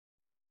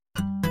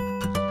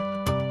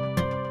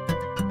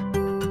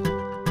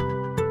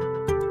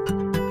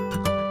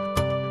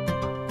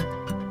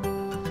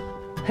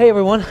Hey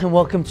everyone, and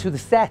welcome to the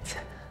set.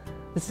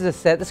 This is a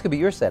set, this could be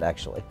your set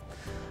actually.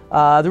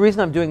 The reason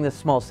I'm doing this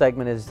small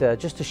segment is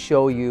just to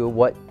show you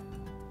what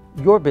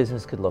your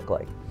business could look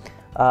like.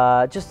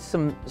 Just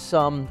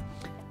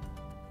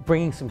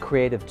bringing some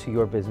creative to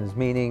your business,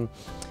 meaning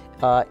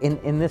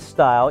in this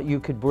style you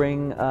could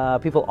bring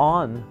people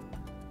on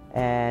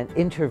and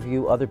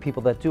interview other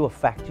people that do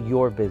affect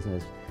your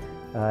business.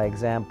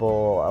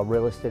 Example, a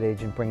real estate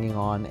agent bringing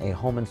on a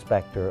home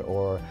inspector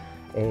or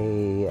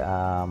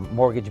a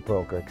mortgage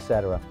broker,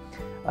 etc.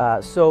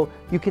 So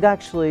you could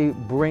actually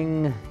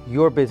bring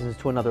your business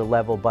to another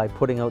level by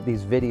putting out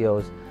these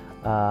videos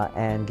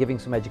and giving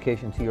some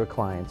education to your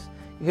clients.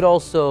 You could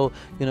also,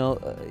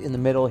 in the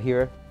middle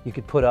here, you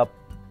could put up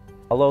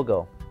a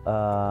logo,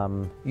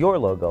 your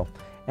logo,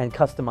 and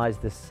customize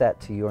this set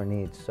to your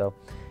needs. So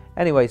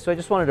anyway, so I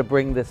just wanted to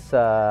bring this,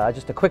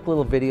 just a quick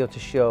little video to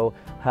show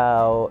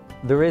how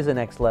there is a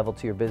next level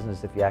to your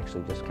business if you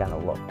actually just kind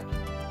of look.